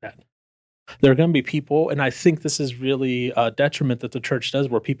people like that. There are going to be people, and I think this is really a detriment that the church does,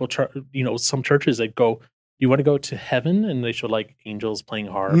 where people, some churches that go, you want to go to heaven and they show like angels playing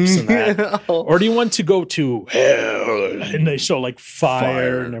harps and that? Or do you want to go to hell and they show like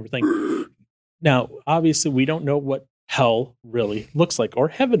fire and everything? Now, obviously, we don't know what hell really looks like or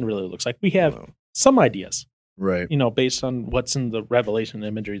heaven really looks like. We have some ideas, Right. based on what's in the Revelation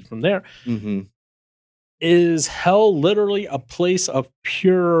imagery from there. Mm-hmm. Is hell literally a place of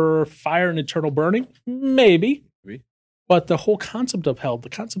pure fire and eternal burning? Maybe. But the whole concept of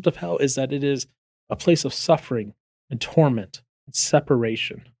hell is that it is a place of suffering and torment and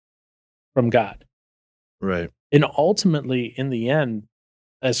separation from God. Right. And ultimately, in the end,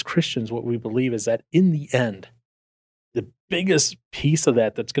 as Christians, what we believe is that in the end, the biggest piece of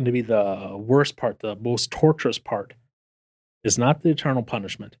that's going to be the worst part, the most torturous part, is not the eternal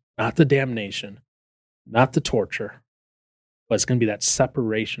punishment, not the damnation, not the torture, but it's going to be that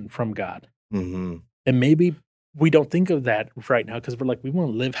separation from God. Mm-hmm. And maybe we don't think of that right now because we're like, we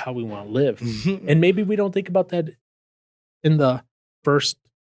want to live how we want to live. And maybe we don't think about that in the first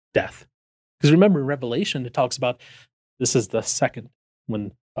death. Because remember, in Revelation, it talks about this is the second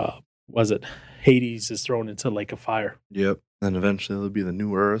when, Hades is thrown into the lake of fire. Yep. And eventually there'll be the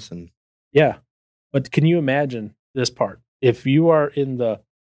new earth. And yeah. But can you imagine this part? If you are in the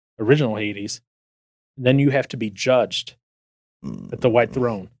original Hades, then you have to be judged at the white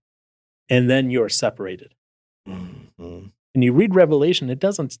throne. And then you're separated. Mm-hmm. And you read Revelation, it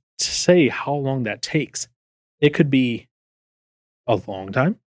doesn't say how long that takes. It could be a long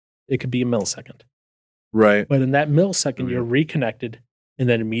time. It could be a millisecond. Right. But in that millisecond, you're reconnected and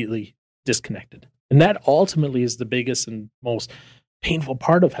then immediately disconnected. And that ultimately is the biggest and most painful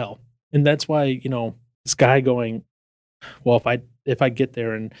part of hell. And that's why, this guy going, well, if I get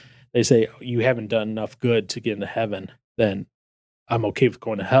there and they say, you haven't done enough good to get into heaven, then I'm okay with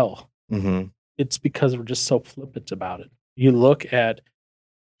going to hell. Mm-hmm. It's because we're just so flippant about it. You look at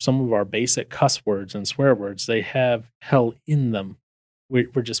some of our basic cuss words and swear words, they have hell in them. We're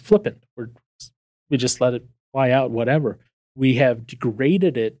just flippant. We just let it fly out, whatever. We have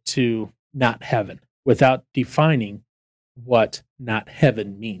degraded it to not heaven without defining what not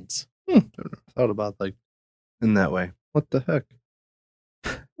heaven means. I've never thought about like in that way. What the heck?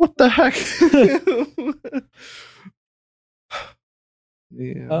 What the heck?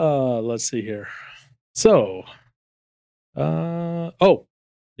 Yeah. Let's see here. So, the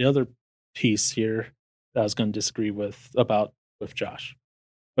other piece here that I was going to disagree with Josh,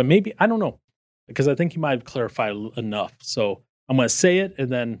 but maybe, I don't know, because I think he might have clarified enough. So I'm going to say it and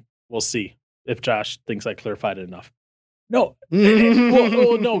then we'll see if Josh thinks I clarified it enough. No,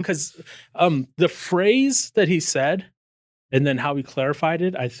 no, because the phrase that he said and then how he clarified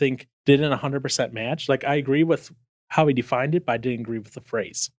it, I think didn't 100% match. Like, I agree with how he defined it, but I didn't agree with the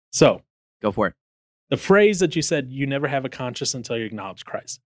phrase. So Go for it. the phrase that you said, you never have a conscience until you acknowledge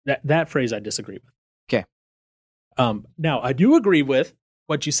Christ. That phrase I disagree with. Okay. Now, I do agree with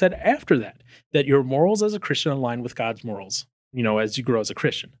what you said after that your morals as a Christian align with God's morals, as you grow as a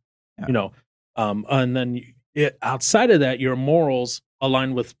Christian. Yeah. And then outside of that, your morals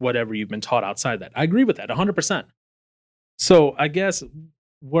align with whatever you've been taught outside that. I agree with that 100%. So I guess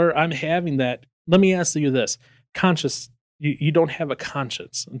where I'm having that, let me ask you this. Conscious, you don't have a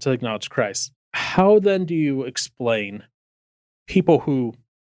conscience until you acknowledge Christ. How then do you explain people who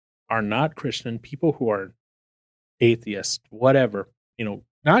are not Christian, people who are atheists, whatever,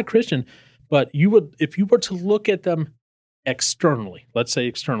 not Christian, but if you were to look at them externally, let's say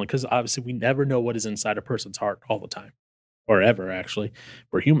externally, because obviously we never know what is inside a person's heart all the time, or ever, actually.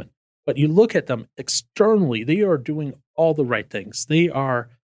 We're human. But you look at them externally, they are doing all the right things. They are,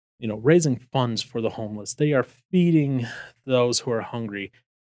 raising funds for the homeless. They are feeding those who are hungry.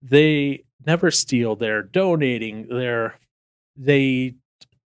 They never steal. They're donating. They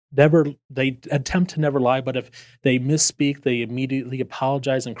attempt to never lie, but if they misspeak, they immediately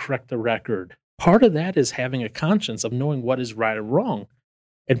apologize and correct the record. Part of that is having a conscience of knowing what is right or wrong.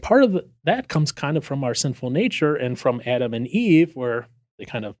 And part of that comes kind of from our sinful nature and from Adam and Eve, where they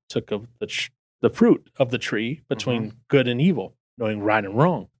kind of took of the fruit of the tree between good and evil, knowing right and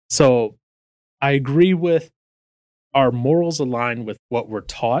wrong. So I agree with our morals align with what we're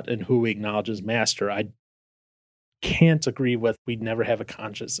taught and who we acknowledge as master. I can't agree with we never have a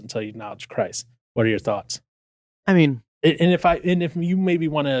conscience until you acknowledge Christ. What are your thoughts? I mean, and if you maybe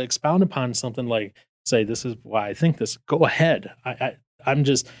want to expound upon something, like say this is why I think this, go ahead. I'm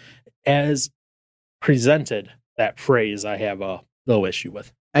just, as presented, that phrase I have a low issue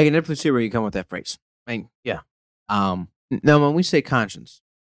with. I can definitely see where you come with that phrase. Yeah. Now when we say conscience,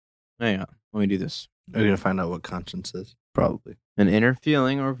 hang on, let me do this. Are you going to find out what conscience is? Probably. An inner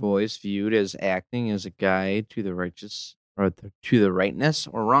feeling or voice viewed as acting as a guide to the righteous or to the rightness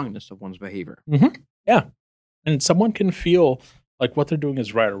or wrongness of one's behavior. Yeah. And someone can feel like what they're doing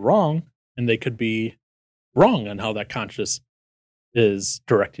is right or wrong, and they could be wrong on how that conscience is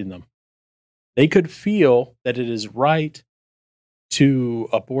directing them. They could feel that it is right to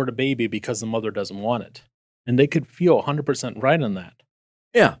abort a baby because the mother doesn't want it. And they could feel 100% right on that.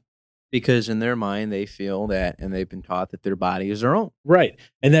 Yeah. Because in their mind, they feel that, and they've been taught that their body is their own. Right.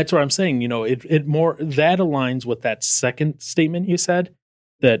 And that's what I'm saying. It more that aligns with that second statement you said,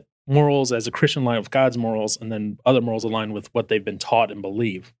 that morals as a Christian line with God's morals, and then other morals align with what they've been taught and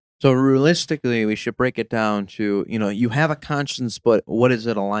believe. So realistically, we should break it down to, you have a conscience, but what is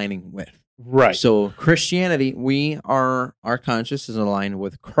it aligning with? Right. So Christianity, our conscience is aligned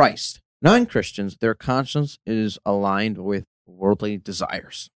with Christ. Non-Christians, their conscience is aligned with worldly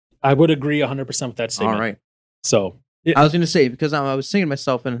desires. I would agree 100% with that statement. All right. So I was going to say, because I was thinking to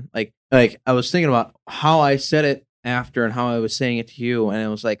myself, and like I was thinking about how I said it after and how I was saying it to you, and it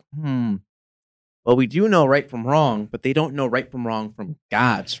was like, well, we do know right from wrong, but they don't know right from wrong from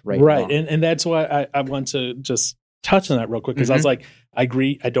God's right. Right. And that's why I want to just touch on that real quick, because I was like, I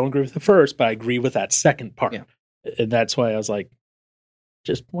agree. I don't agree with the first, but I agree with that second part. Yeah. And that's why I was like,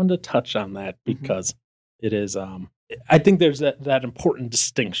 just wanted to touch on that, because it is, I think there's that important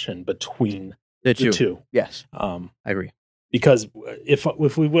distinction between the two. Yes. I agree. Because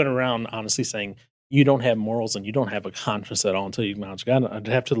if we went around honestly saying you don't have morals and you don't have a conscience at all until you acknowledge God, I'd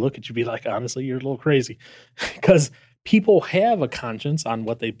have to look at you and be like, honestly, you're a little crazy. Because people have a conscience on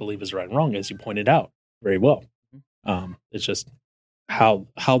what they believe is right and wrong, as you pointed out very well. It's just how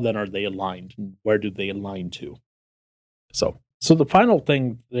then are they aligned, and where do they align to? So the final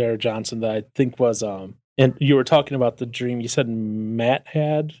thing there, Johnson, that I think was, and you were talking about the dream you said Matt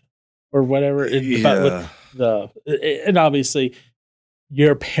had or whatever. Yeah. And obviously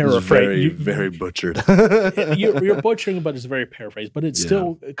you're paraphrasing. Very butchered. you're butchering, but it's very paraphrased. But it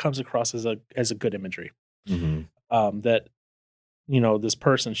still comes across as a good imagery. That, this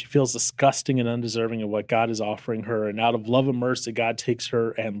person, she feels disgusting and undeserving of what God is offering her. And out of love and mercy, God takes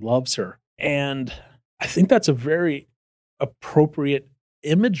her and loves her. And I think that's a very appropriate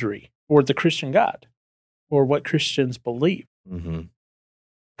imagery for the Christian God, or what Christians believe.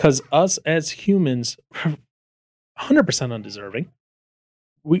 Because us as humans, 100% undeserving.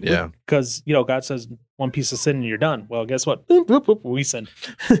 Because God says one piece of sin and you're done. Well, guess what? We sin.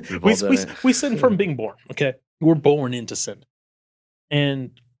 we sin from being born. Okay, we're born into sin,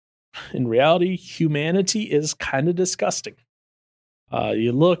 and in reality, humanity is kind of disgusting.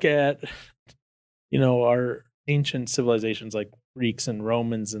 You look at, our ancient civilizations like Greeks and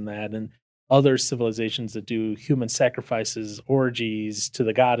Romans and that, and other civilizations that do human sacrifices, orgies to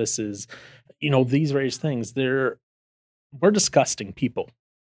the goddesses, these various things. We're disgusting people.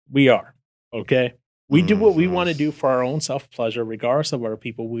 We are, okay? We do what we want to do for our own self-pleasure, regardless of other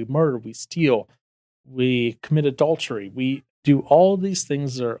people. We murder, we steal, we commit adultery. We do all these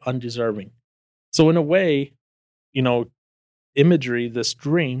things that are undeserving. So in a way, imagery, this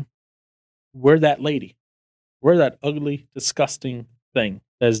dream, we're that lady. We're that ugly, disgusting thing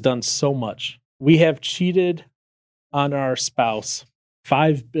that has done so much. We have cheated on our spouse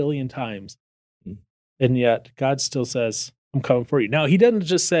 5 billion times. And yet God still says, I'm coming for you. Now, he doesn't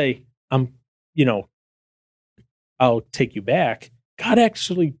just say, I'll take you back. God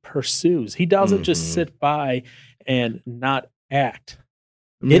actually pursues. He doesn't just sit by and not act.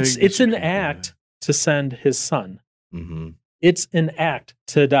 It's an act to send his son. It's an act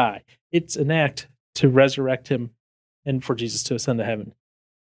to die. It's an act to resurrect him and for Jesus to ascend to heaven.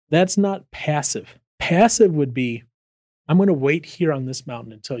 That's not passive. Passive would be, I'm going to wait here on this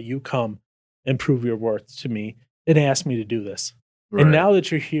mountain until you come and prove your worth to me and ask me to do this. Right. And now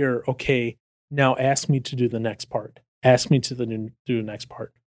that you're here, okay, now ask me to do the next part. Ask me to do the next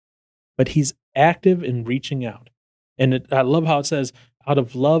part. But he's active in reaching out. And I love how it says, out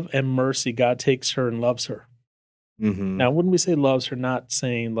of love and mercy, God takes her and loves her. Now, when we say loves her, not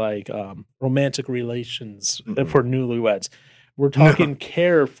saying like romantic relations for newlyweds. We're talking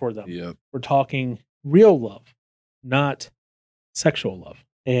care for them. Yep. We're talking real love, not sexual love.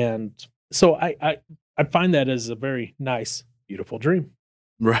 And so I find that as a very nice, beautiful dream.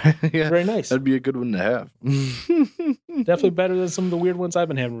 Right. Yeah. Very nice. That'd be a good one to have. Definitely better than some of the weird ones I've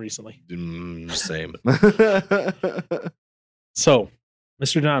been having recently. Same. So,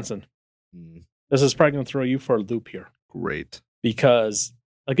 Mr. Johnson, this is probably going to throw you for a loop here. Great. Because,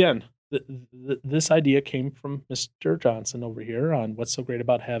 again, this idea came from Mr. Johnson over here on What's So Great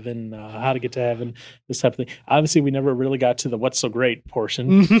About Heaven, how to get to heaven, this type of thing. Obviously, we never really got to the What's So Great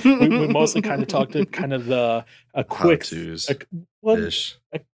portion. we mostly kind of talked to kind of a quick... How-tos.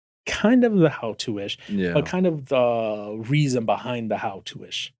 Kind of the how-to-ish, yeah. but kind of the reason behind the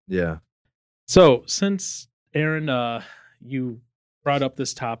how-to-ish. Yeah. So, since Aaron, you brought up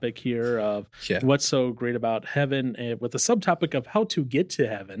this topic here of Yeah. what's so great about heaven, and with the subtopic of how to get to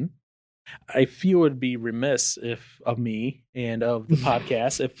heaven. I feel it would be remiss of me and of the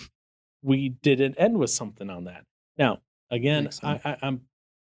podcast if we didn't end with something on that. Now, again, Makes sense. I'm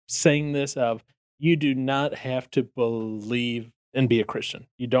saying this of you do not have to believe and be a Christian.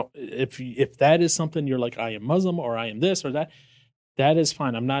 You don't. If that is something you're like, I am Muslim or I am this or that, that is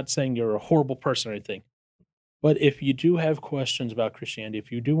fine. I'm not saying you're a horrible person or anything. But if you do have questions about Christianity,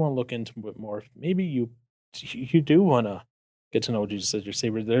 if you do want to look into it more, maybe you do want to get to know Jesus as your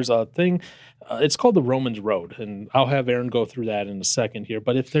Savior. There's a thing, it's called the Romans Road, and I'll have Aaron go through that in a second here.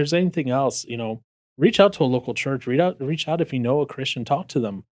 But if there's anything else, reach out to a local church. Reach out if you know a Christian. Talk to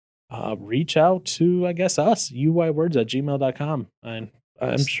them. Reach out to, I guess, us, uywords@gmail.com. And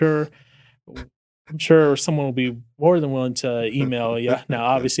I'm sure someone will be more than willing to email you. Now,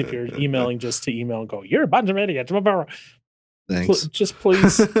 obviously, if you're emailing just to email and go, you're a bunch of idiots, Thanks. just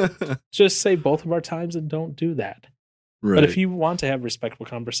please, just save both of our times and don't do that. Right. But if you want to have respectful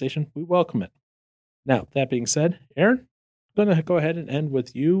conversation, we welcome it. Now, that being said, Aaron, I'm going to go ahead and end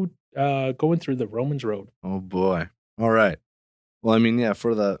with you going through the Romans Road. Oh boy. All right. Well, I mean, yeah,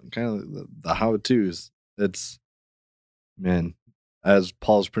 for the kind of the how-tos, it's, man, as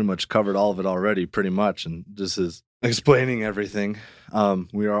Paul's pretty much covered all of it already, pretty much, and this is explaining everything.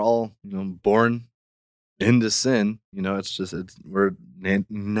 We are all, born into sin. We're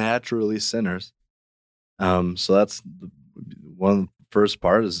naturally sinners. So that's one of the first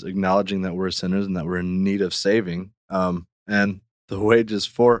part is acknowledging that we're sinners and that we're in need of saving. And the wages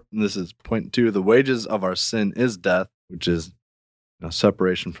and this is point 2, the wages of our sin is death, which is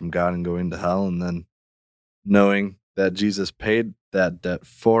separation from God and going to hell. And then knowing that Jesus paid that debt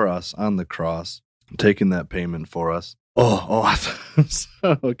for us on the cross, taking that payment for us.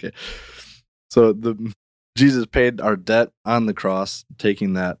 Okay. So Jesus paid our debt on the cross,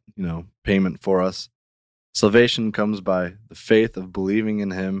 taking that, payment for us. Salvation comes by the faith of believing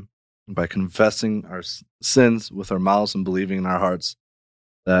in him, by confessing our sins with our mouths and believing in our hearts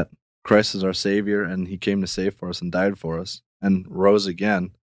that Christ is our Savior and he came to save for us and died for us and rose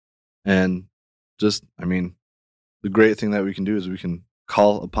again. And just, the great thing that we can do is we can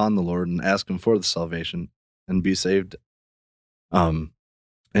call upon the Lord and ask him for the salvation and be saved in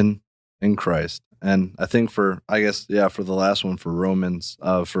Christ. And I think for the last one for Romans,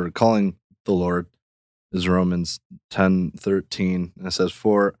 for calling the Lord is Romans 10:13. And it says,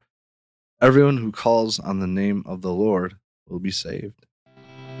 for everyone who calls on the name of the Lord will be saved.